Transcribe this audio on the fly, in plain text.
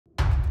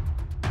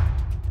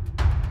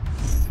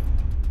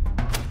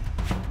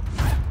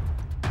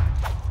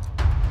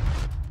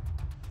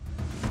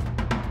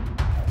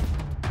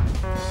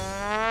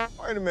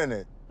Wait a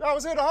minute. Y'all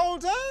was here the whole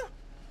time?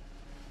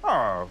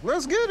 Oh,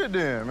 let's get it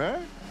then,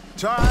 man.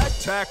 Tide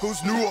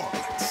tackles New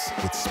Orleans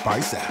with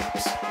Spice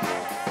Apps.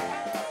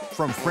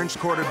 From French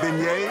Quarter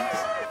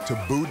beignets to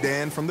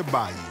boudin from the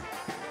bayou.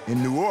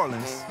 In New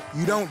Orleans,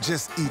 you don't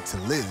just eat to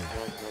live,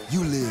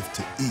 you live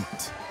to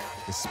eat.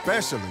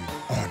 Especially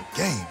on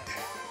game day.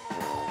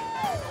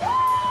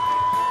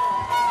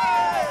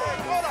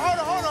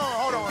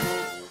 Hold on.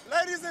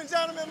 Ladies and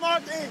gentlemen,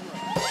 Mark Ingram.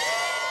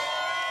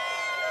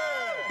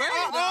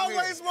 I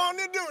always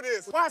wanted to do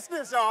this. Watch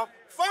this, y'all.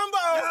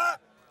 Fumble.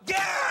 Yeah!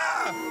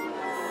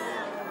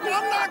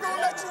 I'm not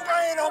gonna let you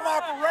rain on my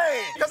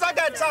parade, because I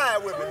got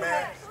Tide with me,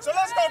 man. So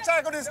let's go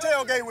tackle this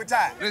tailgate with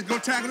Tide. Let's go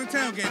tackle the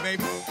tailgate,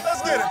 baby.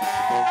 Let's get it.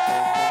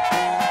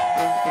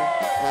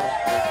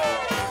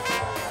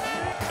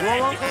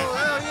 Hell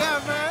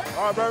yeah, man.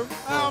 All right, baby.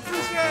 I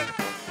appreciate it.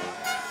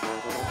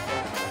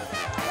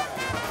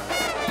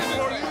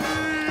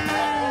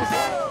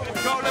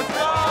 Let's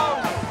go.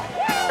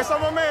 Hey, so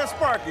my man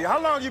Sparky, how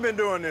long you been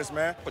doing this,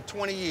 man? For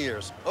 20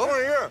 years. Oh,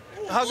 yeah.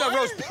 How's that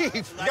roast beef?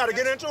 You gotta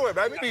get into it,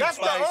 baby. That's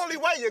spice. the only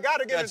way you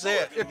gotta get That's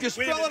into it. If you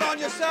spill it on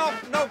yourself,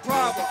 no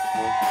problem.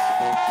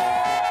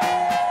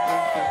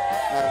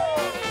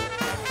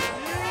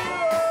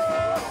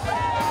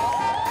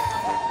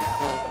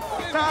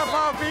 Time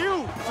bomb for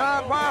you.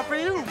 Time bomb for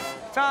you.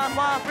 Time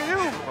bomb for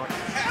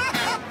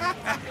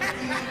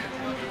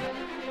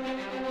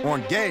you.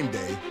 On game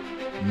day,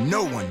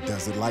 no one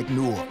does it like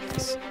New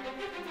Orleans.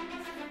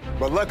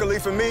 But luckily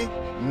for me,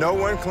 no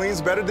one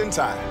cleans better than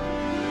Tide.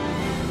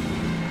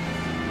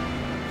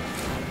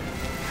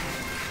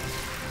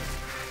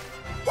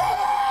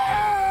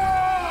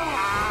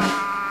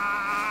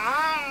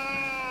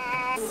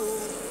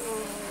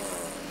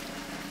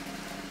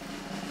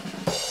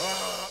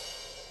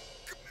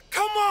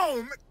 Come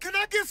on, can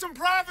I get some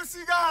privacy,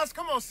 guys?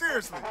 Come on,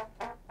 seriously.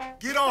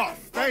 Get off,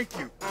 thank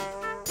you.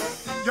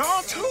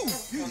 Y'all too.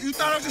 You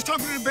thought I was just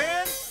talking to the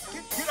band?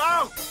 Get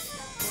out.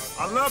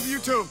 I love you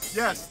too.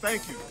 Yes,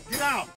 thank you. Get out.